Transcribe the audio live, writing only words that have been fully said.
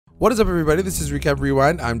What is up, everybody? This is Recap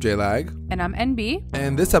Rewind. I'm J-Lag. And I'm NB.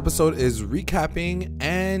 And this episode is recapping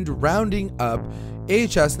and rounding up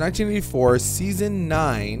AHS 1984 Season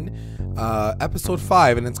 9, Episode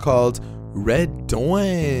 5, and it's called Red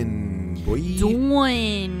Dawn.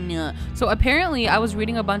 Dawn. So apparently I was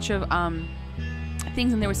reading a bunch of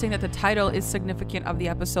things, and they were saying that the title is significant of the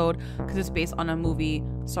episode because it's based on a movie.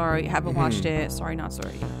 Sorry, haven't watched it. Sorry, not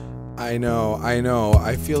sorry. I know.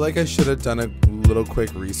 I feel like I should have done a little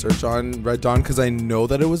quick research on Red Dawn because I know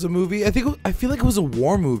that it was a movie. I feel like it was a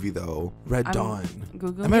war movie though. Red Dawn.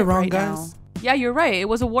 Googling Am I wrong, right guys? Now. Yeah, you're right. It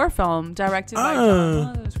was a war film directed by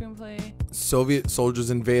John. The screenplay. Soviet soldiers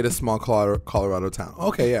invade a small Colorado town.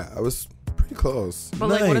 Okay, yeah, I was pretty close. But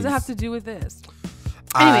nice. like, what does it have to do with this?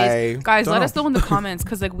 Anyways, guys, let us know in the comments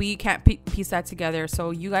because like we can't piece that together. So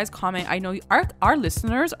you guys comment. I know our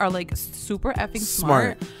listeners are like super effing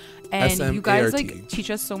smart. And S-M-A-R-T. you guys like teach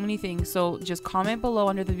us so many things. So just comment below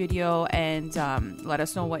under the video and let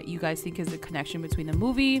us know what you guys think is the connection between the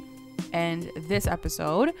movie and this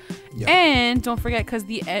episode. Yeah. And don't forget, because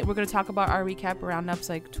we're going to talk about our recap roundups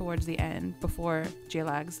like towards the end before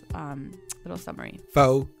J-Lag's little summary.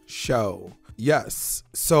 Faux show. Yes.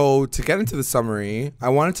 So to get into the summary, I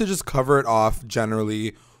wanted to just cover it off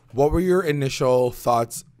generally. What were your initial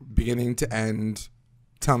thoughts beginning to end?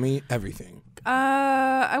 Tell me everything.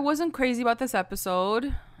 I wasn't crazy about this episode.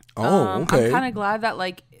 Okay. I'm kind of glad that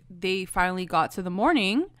like they finally got to the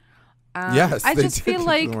morning. Yes, I just feel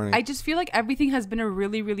like everything has been a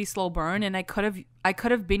really, really slow burn, and I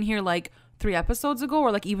could have been here like 3 episodes ago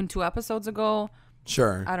or like even 2 episodes ago.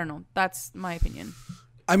 Sure. I don't know. That's my opinion.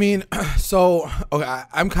 I mean, so okay,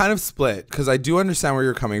 I'm kind of split because I do understand where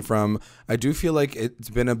you're coming from. I do feel like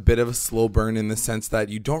it's been a bit of a slow burn in the sense that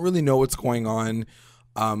you don't really know what's going on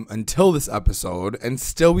until this episode, and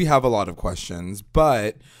still we have a lot of questions.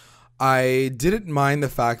 But I didn't mind the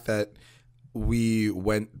fact that we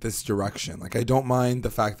went this direction. Like, I don't mind the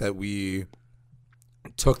fact that we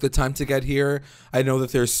took the time to get here. I know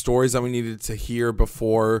that there's stories that we needed to hear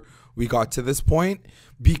before we got to this point,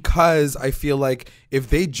 because I feel like if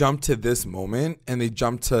they jump to this moment and they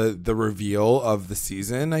jump to the reveal of the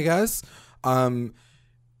season, I guess,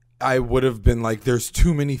 I would have been like, there's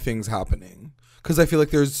too many things happening. Because I feel like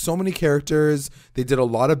there's so many characters. They did a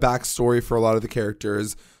lot of backstory for a lot of the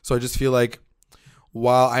characters. So I just feel like,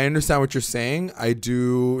 while I understand what you're saying, I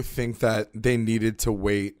do think that they needed to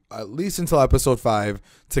wait at least until episode 5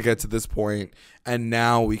 to get to this point. And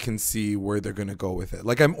now we can see where they're going to go with it.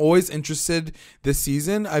 Like, I'm always interested this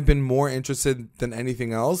season. I've been more interested than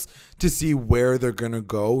anything else to see where they're going to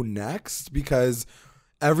go next, because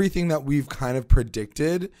everything that we've kind of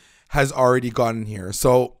predicted has already gotten here.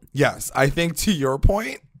 So yes, I think to your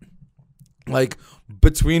point, like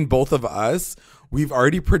between both of us, we've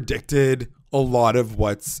already predicted a lot of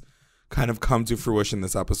what's kind of come to fruition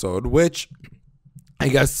this episode, which I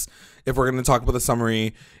guess if we're going to talk about the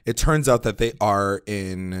summary, it turns out that they are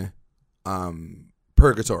in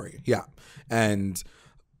purgatory. Yeah. And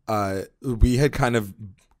we had kind of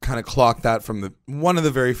clocked that from one of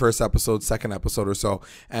the very first episodes, second episode or so.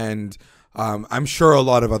 And I'm sure a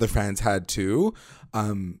lot of other fans had too.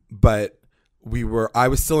 But I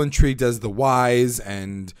was still intrigued as the whys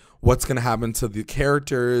and what's going to happen to the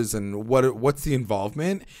characters and what's the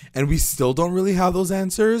involvement. And we still don't really have those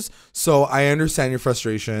answers. So I understand your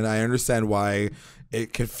frustration. I understand why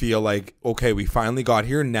it could feel like, okay, we finally got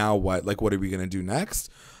here. Now what? Like, what are we going to do next?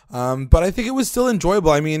 But I think it was still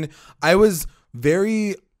enjoyable. I mean, I was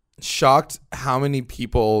very shocked how many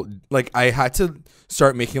people, like, I had to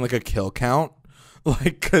start making like a kill count.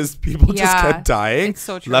 Like, because people just kept dying. It's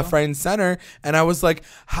so true. Left, right, and center. And I was like,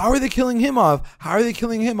 how are they killing him off?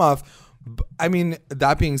 I mean,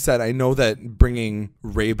 that being said, I know that bringing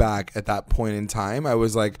Ray back at that point in time, I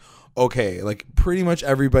was like, okay, like pretty much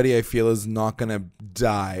everybody I feel is not going to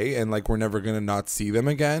die. And like, we're never going to not see them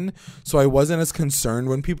again. So I wasn't as concerned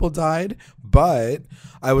when people died. But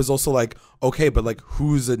I was also like, okay, but like,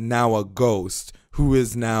 who's now a ghost? Who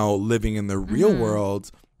is now living in the real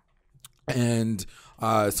world? And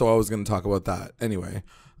so I was going to talk about that. Anyway,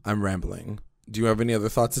 I'm rambling. Do you have any other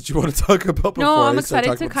thoughts that you want to talk about before I'm I start excited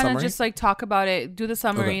talking to about kind of just like talk about it, do the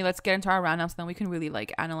summary. Okay. Let's get into our roundouts, then we can really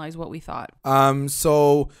like analyze what we thought.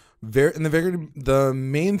 So the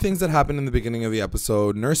main things that happened in the beginning of the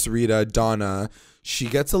episode, Nurse Rita, Donna, she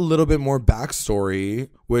gets a little bit more backstory,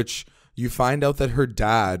 which you find out that her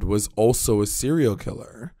dad was also a serial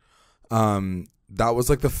killer. That was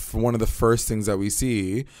like one of the first things that we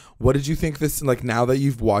see. What did you think this, like, now that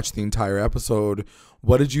you've watched the entire episode,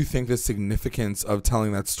 what did you think the significance of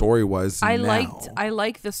telling that story was? I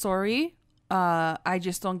liked the story. I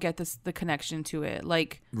just don't get the connection to it.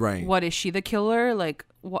 Like, right. What is she the killer? Like,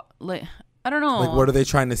 what? Like, I don't know. Like, what are they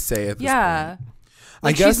trying to say at this point?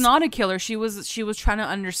 Like, she's not a killer. She was trying to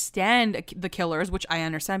understand the killers, which I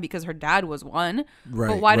understand because her dad was one. Right.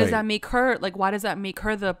 But why does that make her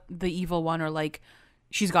the evil one, or like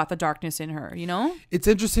she's got the darkness in her, you know? It's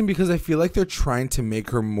interesting because I feel like they're trying to make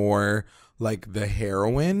her more like the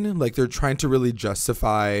heroine. Like, they're trying to really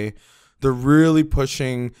justify, they're really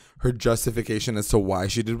pushing her justification as to why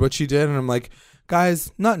she did what she did. And I'm like,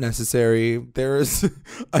 guys, not necessary. There's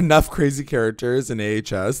enough crazy characters in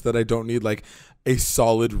AHS that I don't need like a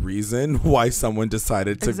solid reason why someone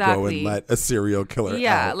decided to go and let a serial killer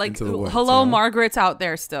out like into the woods, hello, Margaret's out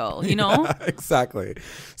there still, you know? Yeah, exactly.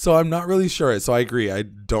 So I'm not really sure. So I agree. I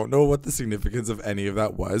don't know what the significance of any of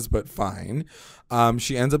that was, but fine.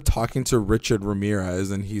 She ends up talking to Richard Ramirez,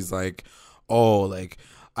 and he's like, oh, like,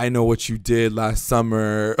 I know what you did last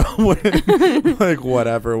summer. Like,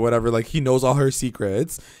 whatever. Like, he knows all her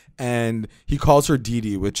secrets. And he calls her Dee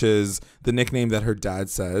Dee, which is the nickname that her dad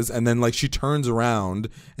says. And then, like, she turns around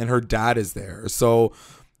and her dad is there. So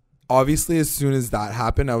obviously, as soon as that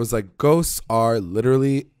happened, I was like, ghosts are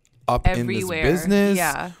literally up everywhere in this business.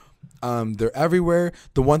 Yeah. They're everywhere.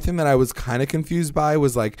 The one thing that I was kind of confused by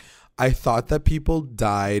was, like, I thought that people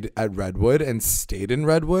died at Redwood and stayed in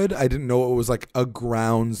Redwood. I didn't know it was like a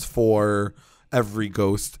grounds for every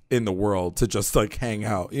ghost in the world to just like hang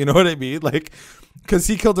out. You know what I mean? Like, because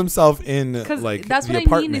he killed himself in like that's the what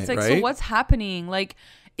apartment, I mean. It's like, right? so what's happening? Like,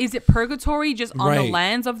 is it purgatory just on the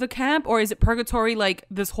lands of the camp, or is it purgatory like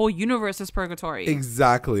this whole universe is purgatory?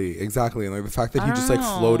 Exactly. And like the fact that he just like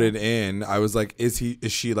floated in, I was like, is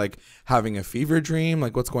she like having a fever dream?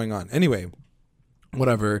 Like, what's going on? Anyway,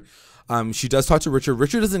 whatever. She does talk to Richard.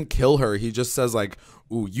 Richard doesn't kill her. He just says like,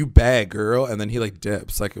 ooh, you bad girl. And then he like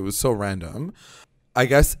dips. Like, it was so random. I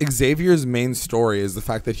guess Xavier's main story is the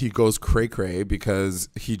fact that he goes cray-cray because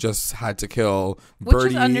he just had to kill Birdie.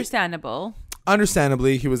 Which is understandable.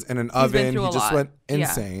 Understandably, he was in an oven. He just went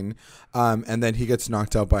insane. Yeah. And then he gets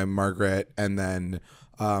knocked out by Margaret. And then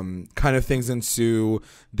kind of things ensue.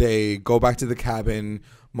 They go back to the cabin.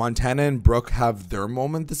 Montana and Brooke have their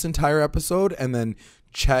moment this entire episode. And then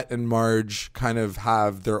Chet and Marge kind of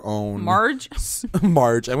have their own... Marge?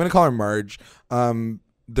 Marge. I'm going to call her Marge.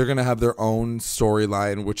 They're going to have their own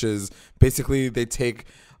storyline, which is basically they take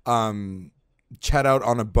Chet out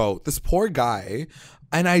on a boat. This poor guy.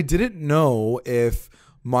 And I didn't know if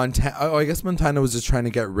Montana... Oh, I guess Montana was just trying to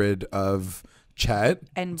get rid of Chet.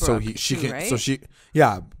 And Brooke, right? So she...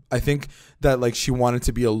 Yeah, I think that like she wanted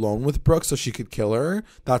to be alone with Brooke so she could kill her.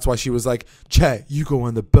 That's why she was like, Chet, you go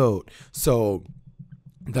on the boat. So...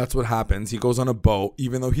 That's what happens. He goes on a boat,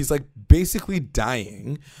 even though he's like basically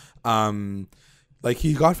dying. Like,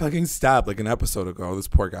 he got fucking stabbed like an episode ago, this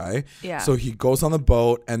poor guy. Yeah. So he goes on the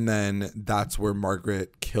boat, and then that's where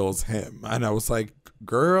Margaret kills him. And I was like,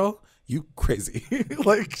 girl, you crazy.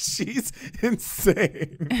 Like, she's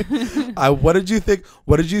insane. What did you think?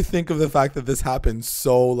 What did you think of the fact that this happened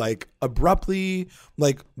so like abruptly?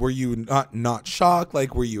 Like, were you not shocked?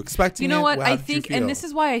 Like, were you expecting it? You know what? I think, and this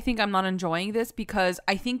is why I think I'm not enjoying this, because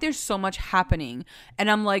I think there's so much happening, and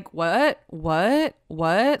I'm like, what?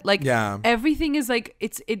 Like, yeah. Everything is like,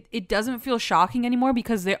 it doesn't feel shocking anymore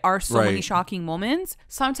because there are so many shocking moments.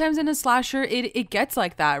 Sometimes in a slasher, it gets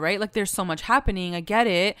like that, right? Like, there's so much happening. I get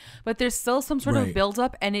it, but there's still some sort of build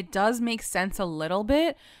up, and it does make sense a little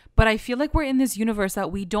bit. But I feel like we're in this universe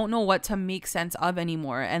that we don't know what to make sense of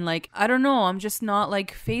anymore. And like, I don't know. I'm just not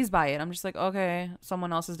like fazed by it. I'm just like, okay,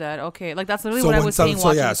 someone else is dead. Okay. Like, that's literally what I was saying.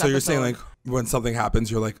 So yeah. So you're saying like when something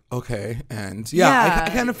happens, you're like, okay. And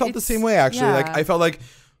I kind of felt the same way, actually. Yeah. Like, I felt like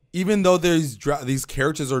even though these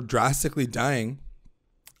characters are drastically dying,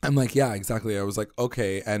 I'm like, yeah, exactly. I was like,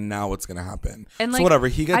 okay, and now what's gonna happen? And like, so whatever.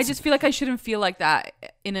 I just feel like I shouldn't feel like that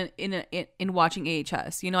in watching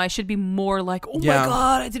AHS. You know, I should be more like, oh my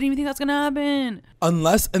god, I didn't even think that's gonna happen.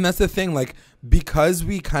 Unless, and that's the thing, like, because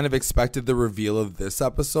we kind of expected the reveal of this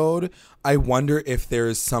episode, I wonder if there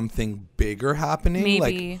is something bigger happening.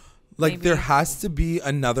 Maybe. Like there has to be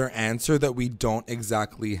another answer that we don't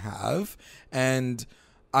exactly have, and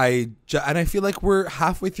I feel like we're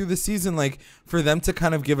halfway through the season. Like, for them to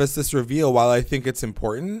kind of give us this reveal, while I think it's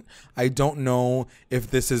important, I don't know if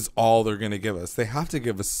this is all they're going to give us. They have to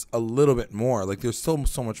give us a little bit more. Like, there's still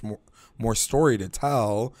so much more story to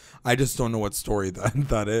tell. I just don't know what story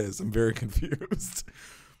that is. I'm very confused.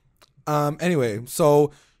 Anyway,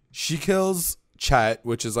 so she kills Chet,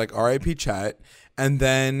 which is like R.I.P. Chet, and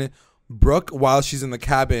then Brooke, while she's in the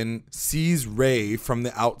cabin, sees Ray from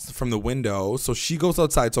the window, so she goes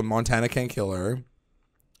outside so Montana can't kill her.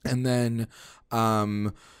 And then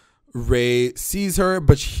Ray sees her,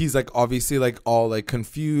 but he's like obviously like all like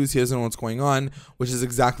confused. He doesn't know what's going on, which is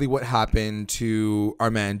exactly what happened to our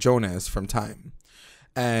man Jonas from Time.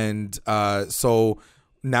 And so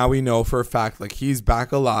now we know for a fact like he's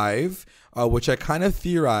back alive, which I kind of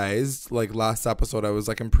theorized like last episode. I was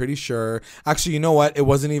like, I'm pretty sure. Actually, you know what? It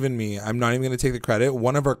wasn't even me. I'm not even going to take the credit.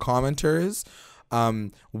 One of our commenters,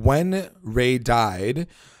 when Ray died,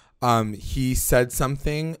 he said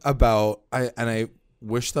something about I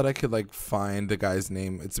wish that I could like find the guy's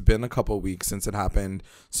name. It's been a couple weeks since it happened,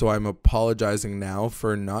 so I'm apologizing now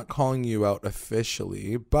for not calling you out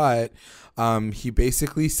officially, but he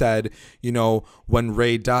basically said, you know, when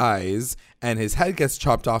Ray dies and his head gets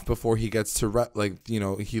chopped off before he gets to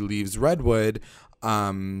he leaves Redwood,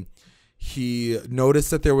 he noticed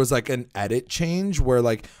that there was like an edit change where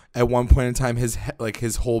like at one point in time his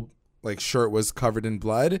whole like shirt was covered in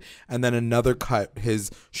blood, and then another cut his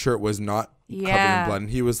shirt was not covered in blood, and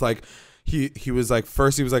he was like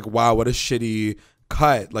first he was like, wow, what a shitty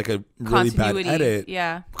cut, like a really bad edit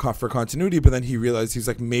for continuity, but then he realized, he's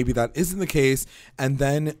like, maybe that isn't the case. And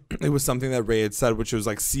then it was something that Ray had said, which was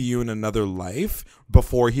like, see you in another life,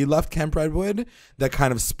 before he left Camp Redwood, that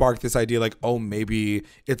kind of sparked this idea like, oh, maybe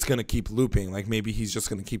it's gonna keep looping, like maybe he's just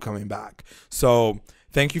gonna keep coming back. So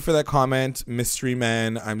thank you for that comment, Mystery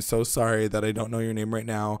Man. I'm so sorry that I don't know your name right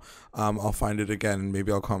now. I'll find it again, and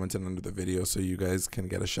maybe I'll comment it under the video so you guys can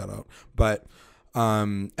get a shout out. But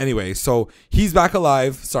anyway, so he's back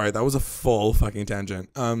alive. Sorry, that was a full fucking tangent.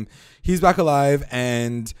 He's back alive,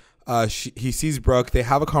 and he sees Brooke. They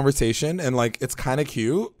have a conversation, and like it's kind of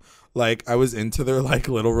cute. Like I was into their like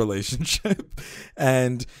little relationship,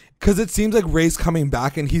 and because it seems like Ray's coming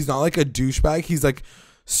back, and he's not like a douchebag. He's like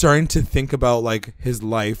starting to think about like his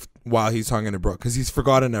life while he's talking to Brooke, because he's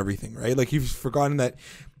forgotten everything, right? Like he's forgotten that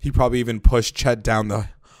he probably even pushed Chet down the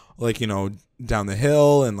down the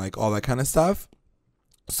hill and like all that kind of stuff.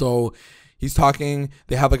 So he's talking,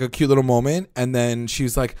 they have like a cute little moment, and then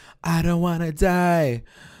she's like, I don't want to die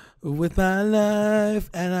with my life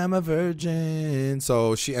and I'm a virgin.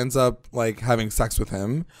 So she ends up like having sex with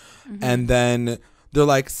him, and then they're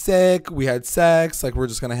like, sick, we had sex, like we're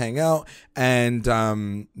just gonna hang out.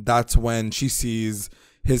 And that's when she sees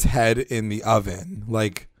his head in the oven,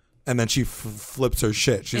 like, and then she flips her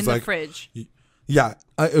shit. She's like, in the fridge. Yeah,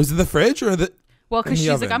 it was in the fridge or the. Well, because she's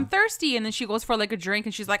oven? Like, I'm thirsty, and then she goes for like a drink,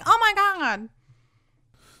 and she's like, oh my god.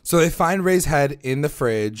 So they find Ray's head in the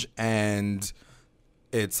fridge, and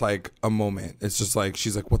it's like a moment. It's just like,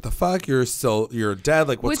 she's like, what the fuck? You're dead.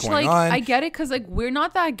 Like, what's going on? I get it, because like we're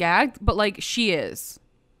not that gagged, but like she is.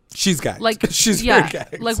 She's gagged. Like she's very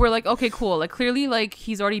gagged. Like we're like, okay, cool. Like clearly, like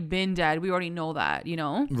he's already been dead. We already know that, you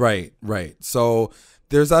know? Right. So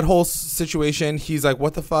there's that whole situation. He's like,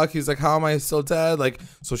 what the fuck? He's like, how am I still dead? Like,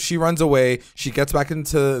 so she runs away. She gets back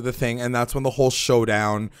into the thing, and that's when the whole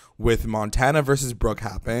showdown with Montana versus Brooke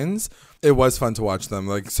happens. It was fun to watch them.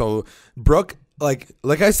 Like, so Brooke, like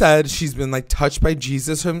I said, she's been like touched by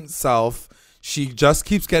Jesus himself. She just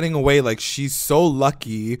keeps getting away. Like, she's so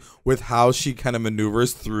lucky with how she kind of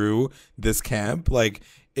maneuvers through this camp. Like,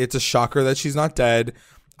 it's a shocker that she's not dead.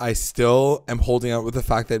 I still am holding out with the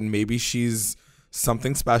fact that maybe she's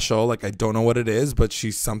something special. Like, I don't know what it is, but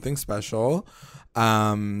she's something special.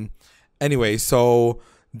 Anyway, so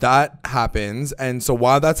that happens. And so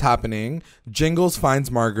while that's happening, Jingles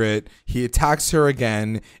finds Margaret. He attacks her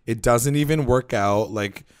again. It doesn't even work out.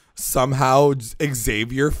 Like, somehow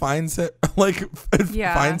Xavier finds it,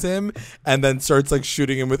 finds him, and then starts like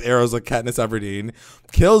shooting him with arrows like Katniss Everdeen,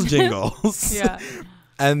 kills Jingles. Yeah.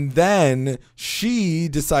 And then she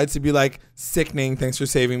decides to be like, sickening, thanks for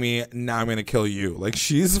saving me, now I'm gonna kill you. Like,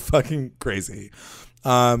 she's fucking crazy.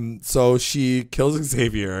 So she kills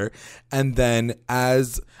Xavier, and then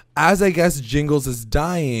as I guess Jingles is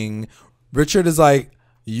dying, Richard is like,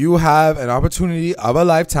 you have an opportunity of a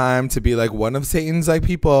lifetime to be like one of Satan's like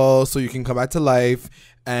people, so you can come back to life.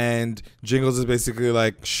 And Jingles is basically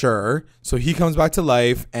like, sure. So he comes back to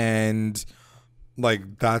life, and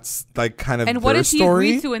like that's like kind of and what does he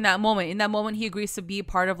agree to in that moment? In that moment, he agrees to be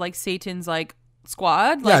part of like Satan's like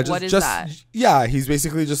squad. Like, what is that? Yeah, he's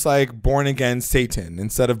basically just like born again Satan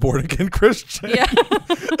instead of born again Christian. Yeah,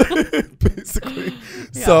 basically.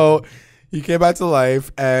 Yeah. So he came back to life,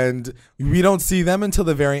 and we don't see them until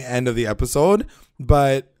the very end of the episode.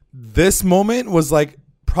 But this moment was like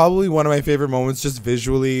probably one of my favorite moments just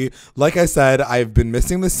visually. Like I said, I've been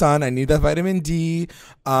missing the sun. I need that vitamin D.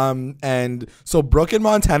 And so Brooke and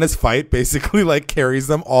Montana's fight basically like carries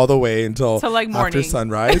them all the way until like morning. After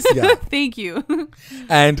sunrise. Yeah. Thank you.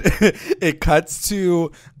 And it cuts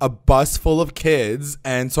to a bus full of kids.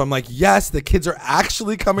 And so I'm like, yes, the kids are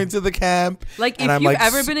actually coming to the camp. Like, and if you've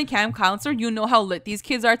ever been a camp counselor, you know how lit these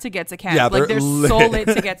kids are to get to camp. Yeah, like, they're so lit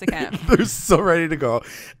to get to camp. They're so ready to go.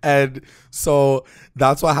 And so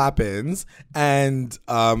that's what happens. And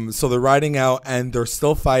so they're riding out and they're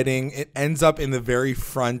still fighting. It ends up in the very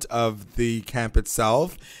front of the camp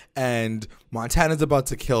itself. And Montana's about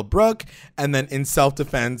to kill Brooke. And then in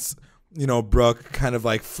self-defense, you know, Brooke kind of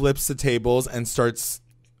like flips the tables and starts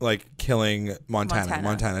like killing Montana.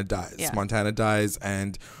 Montana dies. Yeah. Montana dies.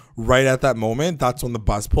 And right at that moment, that's when the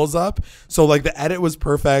bus pulls up. So like the edit was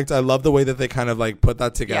perfect. I love the way that they kind of like put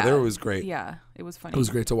that together. Yeah. It was great. Yeah, it was funny. It was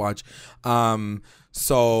great to watch.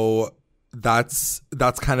 So that's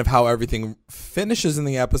kind of how everything finishes in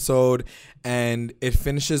the episode, and it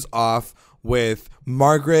finishes off with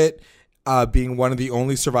Margaret being one of the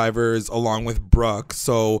only survivors along with Brooke.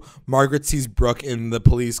 So Margaret sees Brooke in the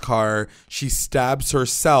police car. She stabs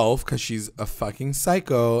herself because she's a fucking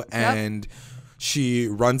psycho, and she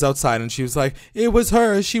runs outside and she was like, it was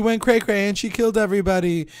her. She went cray-cray and she killed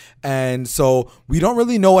everybody. And so we don't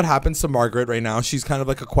really know what happens to Margaret right now. She's kind of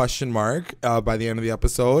like a question mark by the end of the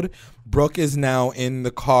episode. Brooke is now in the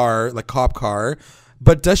car, like cop car.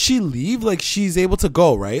 But does she leave? Like, she's able to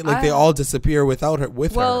go, right? Like, they all disappear without her.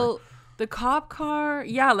 Well, the cop car,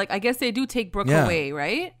 yeah, like, I guess they do take Brooke away,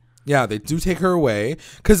 right? Yeah, they do take her away.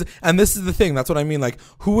 And this is the thing. That's what I mean. Like,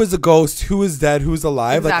 who is a ghost? Who is dead? Who's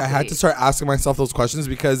alive? Exactly. Like, I had to start asking myself those questions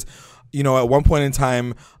because, you know, at one point in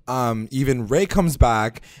time, even Ray comes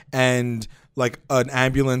back and, like, an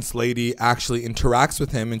ambulance lady actually interacts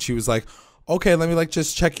with him. And she was like, okay, let me, like,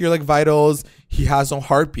 just check your, like, vitals. He has no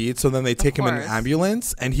heartbeat. So then they take him in an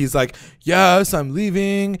ambulance. And he's like, yes, I'm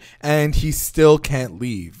leaving. And he still can't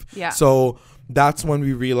leave. Yeah. So that's when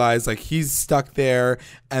we realize like he's stuck there,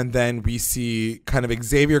 and then we see kind of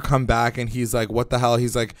Xavier come back and he's like, what the hell?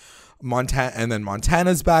 He's like, Montana, and then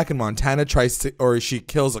Montana's back and Montana tries to, or she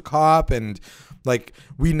kills a cop, and like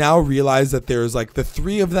we now realize that there's like the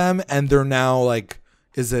three of them and they're now like,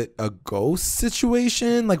 is it a ghost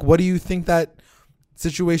situation? Like, what do you think that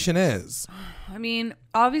situation is? I mean,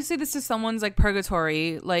 obviously this is someone's like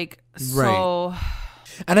purgatory, like, so right.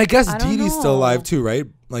 And I guess Dee Dee's know. still alive too, right?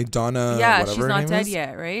 Like Donna, yeah, whatever she's her not name dead is.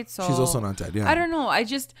 yet, right? So She's also not dead. Yeah, I don't know.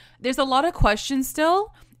 There's a lot of questions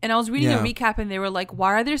still, and I was reading a recap, and they were like,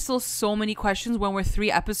 "Why are there still so many questions when we're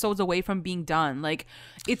 3 episodes away from being done?" Like,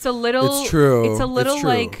 it's a little, it's true. It's a little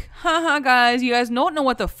like, haha, guys, you guys don't know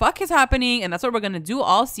what the fuck is happening, and that's what we're gonna do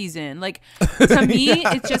all season. Like, to me,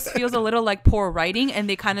 it just feels a little like poor writing, and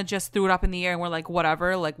they kind of just threw it up in the air, and we're like,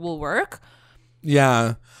 whatever, like, we'll work.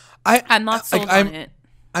 Yeah, I'm not sold on it.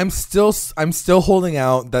 I'm still holding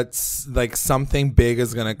out that like something big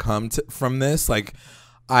is gonna come from this. Like,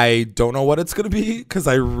 I don't know what it's gonna be because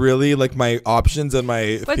I really like my options and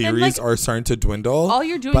my theories are starting to dwindle. All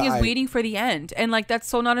you're doing is waiting for the end, and like that's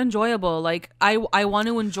so not enjoyable. Like I want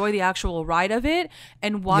to enjoy the actual ride of it,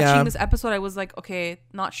 and watching this episode, I was like, okay,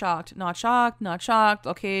 not shocked.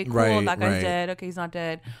 Okay, cool, that guy's dead. Okay, he's not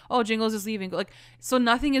dead. Oh, Jingles is leaving. Like, so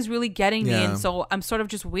nothing is really getting me, and so I'm sort of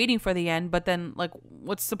just waiting for the end. But then, like,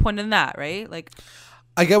 what's the point in that, right? Like,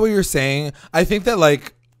 I get what you're saying. I think that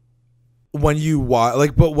like, when you watch,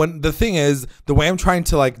 like, but when the thing is, the way I'm trying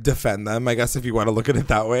to like defend them, I guess if you want to look at it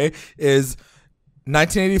that way, is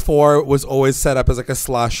 1984 was always set up as like a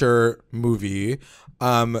slasher movie.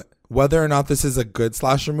 Whether or not this is a good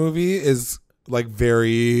slasher movie is like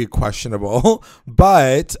very questionable.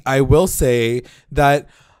 But I will say that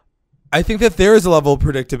I think that there is a level of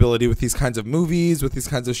predictability with these kinds of movies, with these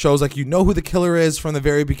kinds of shows. Like, you know who the killer is from the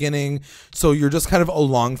very beginning. So you're just kind of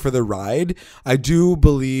along for the ride. I do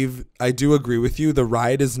agree with you. The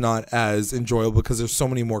ride is not as enjoyable because there's so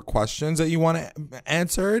many more questions that you want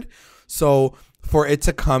answered. So for it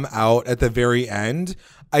to come out at the very end,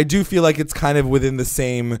 I do feel like it's kind of within the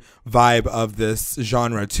same vibe of this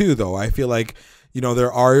genre too, though. I feel like, you know,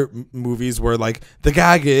 there are movies where like the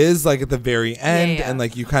gag is like at the very end and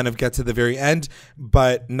like you kind of get to the very end,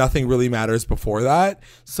 but nothing really matters before that.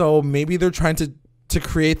 So maybe they're trying to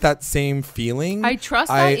create that same feeling. I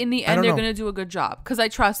trust that in the end they're going to do a good job because I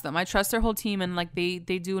trust them. I trust their whole team, and like they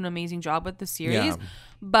do an amazing job with the series. Yeah.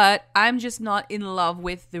 But I'm just not in love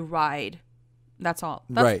with the ride. That's all.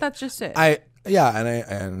 That's just it. I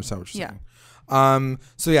understand what you're saying.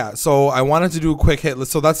 So I wanted to do a quick hit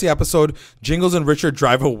list. So that's the episode. Jingles and Richard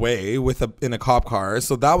drive away in a cop car.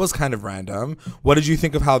 So that was kind of random. What did you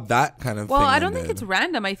think of how that kind of? Well, thing I don't ended? think it's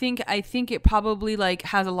random. I think it probably like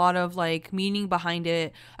has a lot of like meaning behind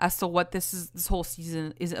it as to what this whole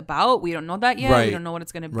season is about. We don't know that yet. Right. We don't know what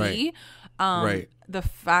it's gonna be. Right. The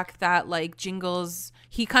fact that like Jingles,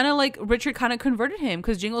 he kind of like Richard kind of converted him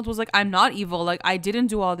because Jingles was like, I'm not evil, like I didn't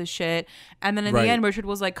do all this shit, and then in the end Richard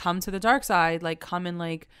was like, come to the dark side, like come and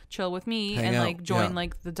like chill with me and like join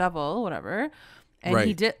like the devil, whatever, and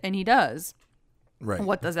he did, and he does. Right.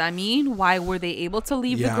 What does that mean? Why were they able to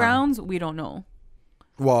leave the grounds? We don't know.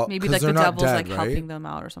 Well, maybe like the devil's dead, like helping them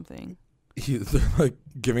out or something. They're like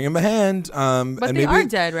giving him a hand. But and they maybe are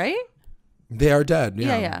dead, right? They are dead.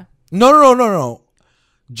 Yeah. Yeah. No.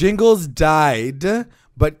 Jingles died,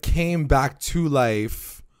 but came back to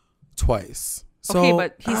life twice. So, okay,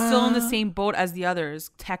 but he's still in the same boat as the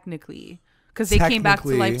others, technically, because they came back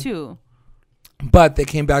to life too. But they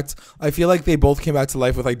came back. I feel like they both came back to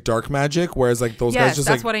life with like dark magic, whereas like those guys just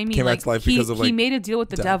that's like what I mean. came like, back to life because of like he made a deal with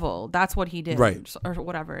the devil. That's what he did, right? Or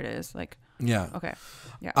whatever it is. Like okay.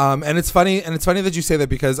 Yeah. And it's funny that you say that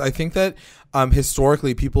because I think that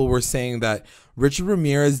historically people were saying that Richard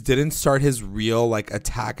Ramirez didn't start his real like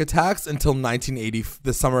attacks until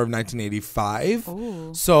the summer of 1985.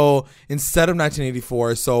 Ooh. So instead of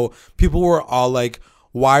 1984, so people were all like,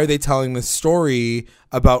 why are they telling this story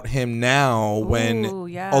about him now when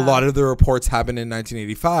a lot of the reports happened in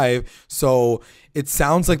 1985? So it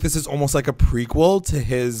sounds like this is almost like a prequel to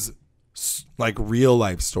his like real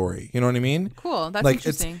life story. You know what I mean? Cool. That's like,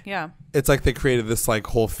 interesting. It's like they created this like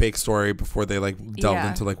whole fake story before they like delved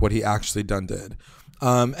into like what he actually did.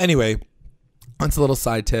 Anyway, that's a little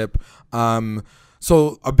side tip.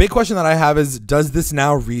 So a big question that I have is, does this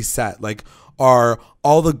now reset? Like, are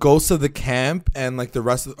all the ghosts of the camp and like the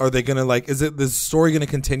rest are they gonna like, is it this story gonna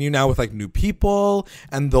continue now with like new people,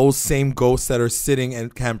 and those same ghosts that are sitting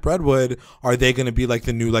in Camp Redwood, are they gonna be like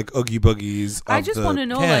the new like Oogie Boogies of I just want to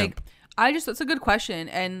know camp? that's a good question,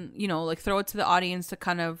 and you know, like throw it to the audience to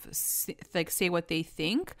kind of like say what they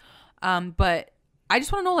think, but I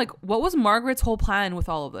just want to know, like, what was Margaret's whole plan with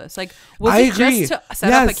all of this? Like, was it just to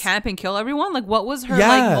set up a camp and kill everyone? Like, what was her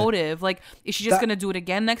like motive? Like, is she just gonna do it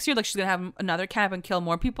again next year? Like, she's gonna have another camp and kill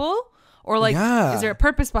more people? Or like, is there a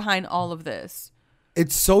purpose behind all of this?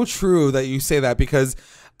 It's so true that you say that, because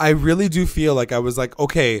I really do feel like I was like,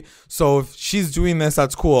 okay, so if she's doing this,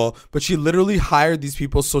 that's cool. But she literally hired these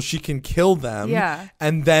people so she can kill them. Yeah.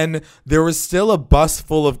 And then there was still a bus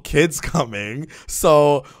full of kids coming.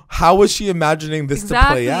 So how was she imagining this to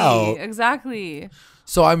play out? Exactly.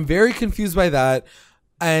 So I'm very confused by that.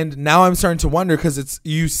 And now I'm starting to wonder, because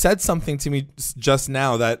you said something to me just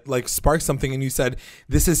now that like sparked something, and you said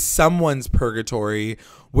this is someone's purgatory,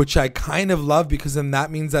 which I kind of love, because then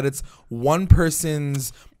that means that it's one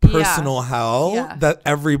person's personal hell that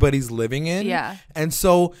everybody's living in. Yeah. And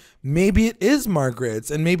so maybe it is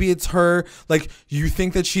Margaret's, and maybe it's her, like you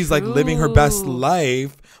think that she's like living her best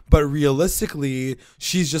life, but realistically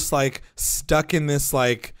she's just like stuck in this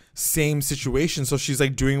like same situation, so she's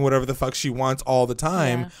like doing whatever the fuck she wants all the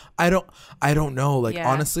time. I don't know, like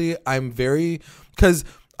honestly I'm very, because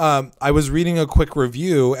I was reading a quick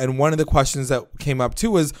review, and one of the questions that came up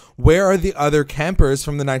too was, where are the other campers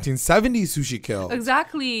from the 1970s who she killed?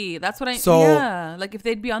 Exactly, that's what like if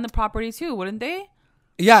they'd be on the property too, wouldn't they?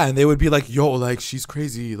 Yeah, and they would be like, yo, like, she's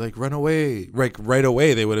crazy, like, run away. Like, right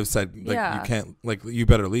away, they would have said, like, you can't, like, you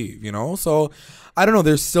better leave, you know? So, I don't know.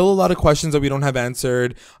 There's still a lot of questions that we don't have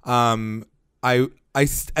answered. And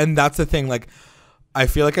that's the thing, like, I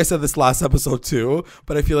feel like I said this last episode too,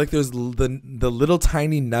 but I feel like there's the little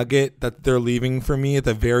tiny nugget that they're leaving for me at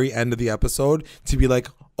the very end of the episode to be like,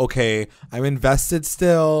 okay, I'm invested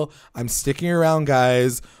still. I'm sticking around,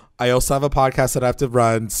 guys. I also have a podcast that I have to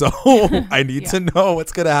run, so I need to know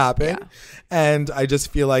what's going to happen. Yeah. And I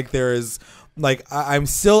just feel like there is, like, I'm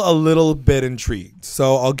still a little bit intrigued.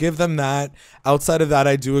 So I'll give them that. Outside of that,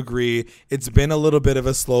 I do agree. It's been a little bit of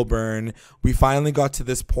a slow burn. We finally got to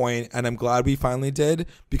this point, and I'm glad we finally did,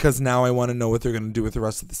 because now I want to know what they're going to do with the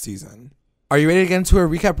rest of the season. Are you ready to get into our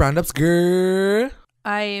recap roundups, girl?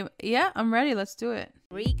 I'm ready. Let's do it.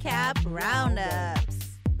 Recap roundups.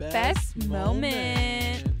 Best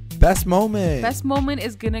moment. Best moment. Best moment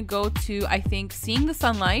is gonna go to, I think, seeing the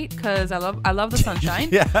sunlight, because I love the sunshine.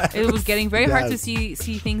 It was getting very hard to see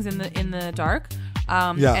things in the dark.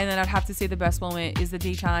 And then I'd have to say the best moment is the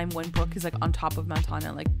daytime when Brooke is like on top of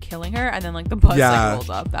Montana, like killing her, and then like the bus like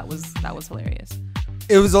rolled up. That was hilarious.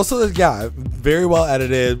 It was also very well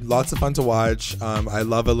edited, lots of fun to watch. I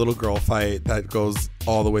love a little girl fight that goes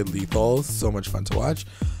all the way lethal. So much fun to watch.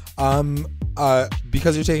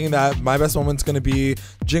 Because you're taking that, my best moment's gonna be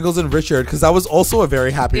Jingles and Richard, because that was also a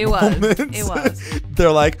very happy moment. It was.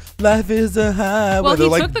 They're like, life is a highway. Well, he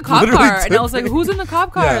They're took the cop car, and I was like, who's in the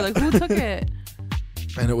cop car? Yeah. Like, who took it?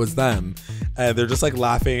 And it was them, and they're just like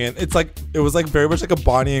laughing, and it was like very much like a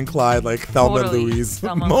Bonnie and Clyde, like Thelma and Louise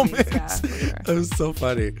moment. Louise, yeah, for sure. It was so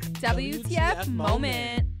funny. WTF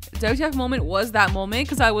moment. WTF moment was that moment,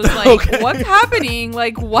 because I was like, what's happening?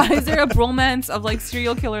 Like, why is there a bromance of like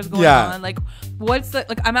serial killers going on? Like, what's the,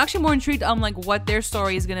 like, I'm actually more intrigued on like what their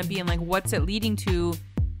story is going to be and like what's it leading to.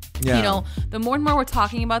 Yeah. You know, the more and more we're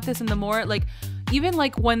talking about this, and the more like, even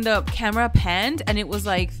like when the camera panned and it was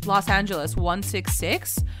like Los Angeles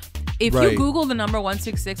 166. If you Google the number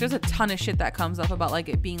 166, there's a ton of shit that comes up about like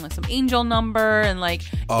it being like some angel number, and like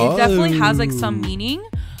it definitely has like some meaning.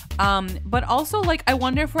 But also like I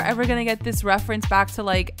wonder if we're ever gonna get this reference back to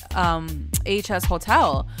like AHS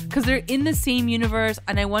Hotel, because they're in the same universe,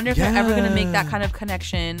 and I wonder if they're ever gonna make that kind of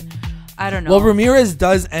connection. I don't know. Well, Ramirez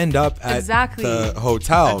does end up at the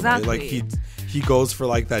hotel. Exactly. Right? Like he goes for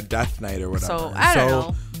like that death night or whatever. So I don't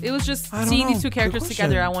know. It was just seeing these two characters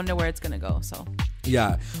together. I wonder where it's gonna go. So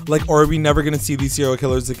yeah, like, or are we never gonna see these serial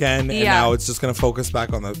killers again? And now it's just gonna focus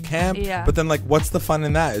back on the camp. Yeah. But then like, what's the fun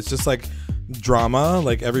in that? It's just like drama.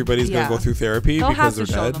 Like everybody's gonna go through therapy because they're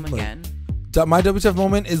dead. Them again. My WTF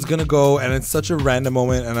moment is gonna go, and it's such a random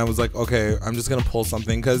moment, and I was like, okay, I'm just gonna pull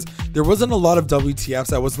something, because there wasn't a lot of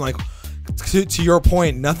WTFs. I wasn't like, to your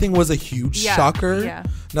point, nothing was a huge shocker. Yeah.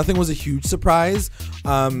 Nothing was a huge surprise.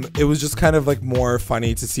 It was just kind of like more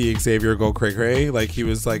funny to see Xavier go cray-cray. Like he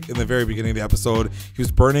was like in the very beginning of the episode, he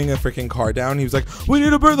was burning a freaking car down. He was like, we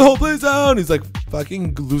need to burn the whole place down. He's like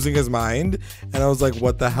fucking losing his mind. And I was like,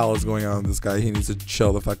 what the hell is going on with this guy? He needs to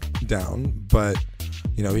chill the fuck down. But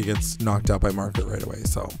you know, he gets knocked out by Margaret right away.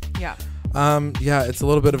 So yeah, it's a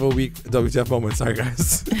little bit of a weak WTF moment. Sorry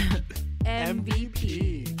guys.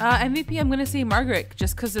 MVP. MVP, I'm gonna say Margaret,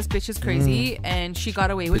 just because this bitch is crazy and she got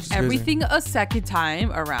away with everything a second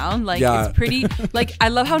time around. Like it's pretty. Like I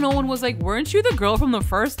love how no one was like, "Weren't you the girl from the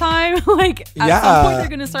first time?" Like at some point they're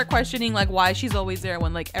gonna start questioning like why she's always there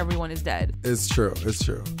when like everyone is dead. It's true.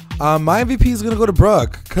 My MVP is gonna go to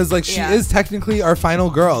Brooke, because like she is technically our final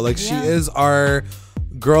girl. Like she is our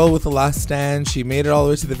girl with the last stand. She made it all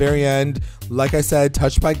the way to the very end. Like I said,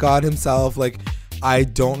 touched by God himself. Like, I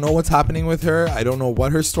don't know what's happening with her. I don't know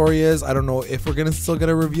what her story is. I don't know if we're gonna still get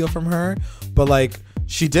a reveal from her. But like,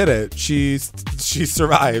 she did it. She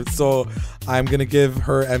survived. So I'm gonna give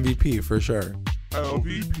her MVP for sure.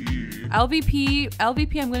 LVP,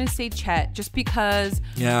 I'm gonna say Chet, just because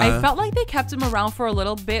I felt like they kept him around for a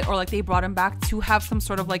little bit, or like they brought him back to have some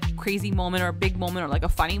sort of like crazy moment or a big moment or like a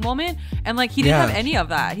funny moment, and like he didn't have any of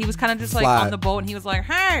that. He was kind of just like on the boat, and he was like,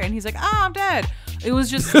 hey, and he's like, I'm dead. It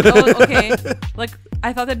was just okay. Like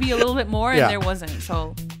I thought there'd be a little bit more, and there wasn't.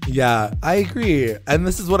 So yeah, I agree. And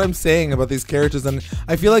this is what I'm saying about these characters, and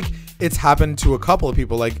I feel like it's happened to a couple of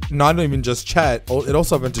people, like not even just Chet. It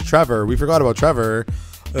also happened to Trevor. We forgot about Trevor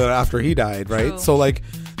after he died, right? True. So like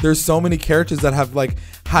there's so many characters that have like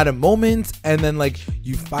had a moment, and then like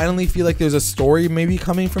you finally feel like there's a story maybe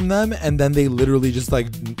coming from them, and then they literally just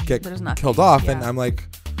like get killed off. And I'm like,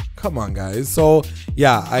 come on guys. So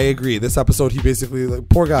yeah, I agree. This episode, he basically, like,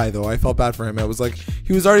 poor guy though, I felt bad for him. I was like,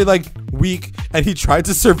 he was already like weak, and he tried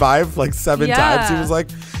to survive like 7 times. He was like,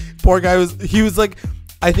 poor guy he was like,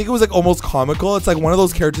 I think it was like almost comical. It's like one of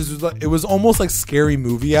those characters it was almost like Scary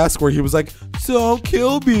Movie-esque, where he was like, don't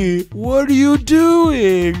kill me, what are you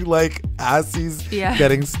doing, like as he's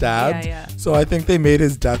getting stabbed. So I think they made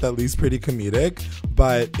his death at least pretty comedic,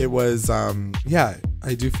 but it was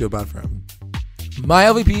I do feel bad for him. My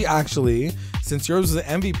LVP, actually, since yours was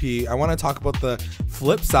an MVP, I want to talk about the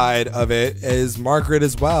flip side of it, is Margaret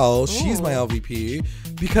as well. Ooh. She's my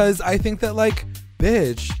LVP, because I think that, like,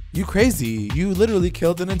 bitch, you crazy. You literally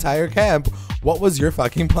killed an entire camp. What was your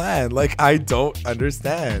fucking plan? Like, I don't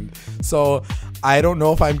understand. So I don't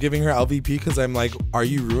know if I'm giving her LVP because I'm like, are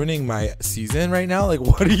you ruining my season right now? Like,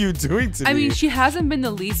 what are you doing to me? I mean, she hasn't been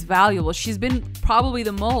the least valuable. She's been probably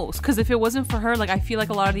the most, because if it wasn't for her, like, I feel like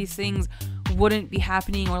a lot of these things wouldn't be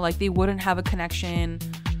happening, or like they wouldn't have a connection.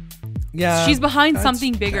 Yeah, she's behind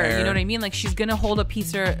something bigger. Fair. You know what I mean? Like, she's gonna hold a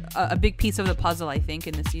big piece of the puzzle, I think,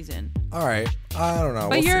 in the season. All right, I don't know.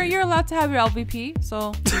 But you're allowed to have your LVP,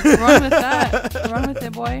 so run with that. Run with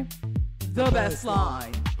it, boy. The best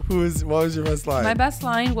line. What was your best line? My best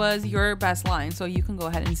line was your best line, so you can go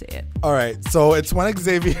ahead and say it. All right, so it's when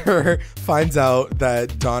Xavier finds out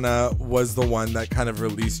that Donna was the one that kind of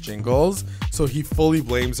released Jingles, so he fully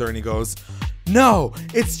blames her, and he goes, No,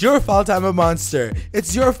 it's your fault I'm a monster.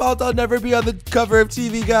 It's your fault I'll never be on the cover of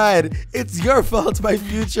TV Guide. It's your fault my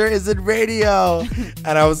future is in radio.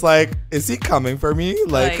 And I was like, is he coming for me?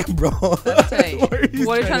 Like bro. What are you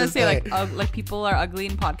trying to say? Like people are ugly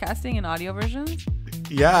in podcasting and audio versions?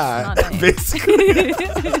 Yeah, Nice. basically.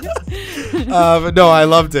 But no, I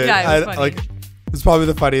loved it. Yeah, it was funny. It's probably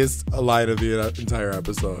the funniest line of the entire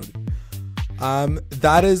episode.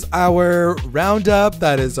 That is our roundup.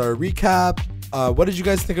 That is our recap. What did you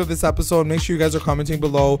guys think of this episode? Make sure you guys are commenting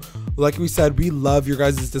below. Like we said, we love your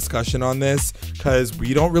guys' discussion on this because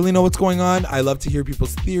we don't really know what's going on. I love to hear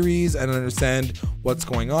people's theories and understand what's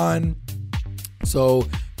going on. So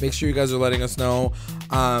make sure you guys are letting us know.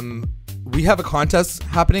 We have a contest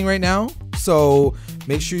happening right now. So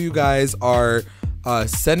make sure you guys are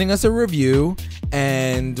sending us a review.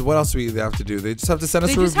 And what else do we have to do? They just have to send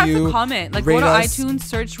us a review. They just have to comment. Like, go to iTunes,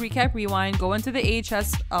 search Recap Rewind, go into the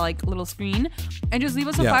AHS little screen, and just leave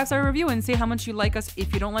us a 5-star review and say how much you like us.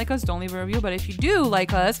 If you don't like us, don't leave a review. But if you do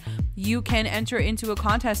like us, you can enter into a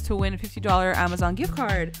contest to win a $50 Amazon gift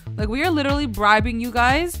card. Like, we are literally bribing you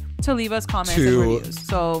guys to leave us comments and reviews.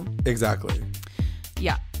 So exactly.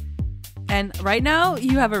 Yeah. And right now,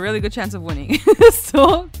 you have a really good chance of winning.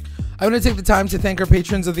 So I'm going to take the time to thank our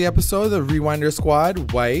patrons of the episode, the Rewinder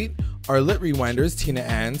Squad, White, our Lit Rewinders, Tina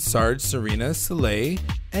Ann, Sarge, Serena, Soleil,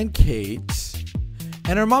 and Kate,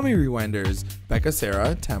 and our Mommy Rewinders, Becca,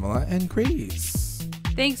 Sarah, Tamala, and Grace.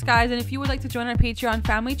 Thanks, guys. And if you would like to join our Patreon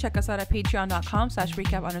family, check us out at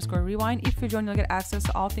patreon.com/recap_rewind. If you join, you'll get access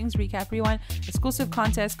to all things Recap Rewind, exclusive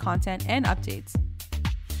contests, content, and updates.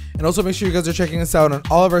 And also make sure you guys are checking us out on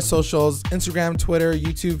all of our socials, Instagram, Twitter,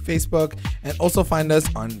 YouTube, Facebook, and also find us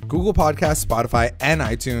on Google Podcasts, Spotify, and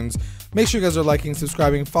iTunes. Make sure you guys are liking,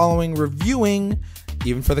 subscribing, following, reviewing,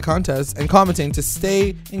 even for the contest, and commenting to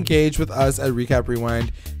stay engaged with us at Recap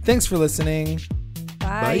Rewind. Thanks for listening.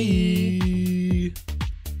 Bye. Bye.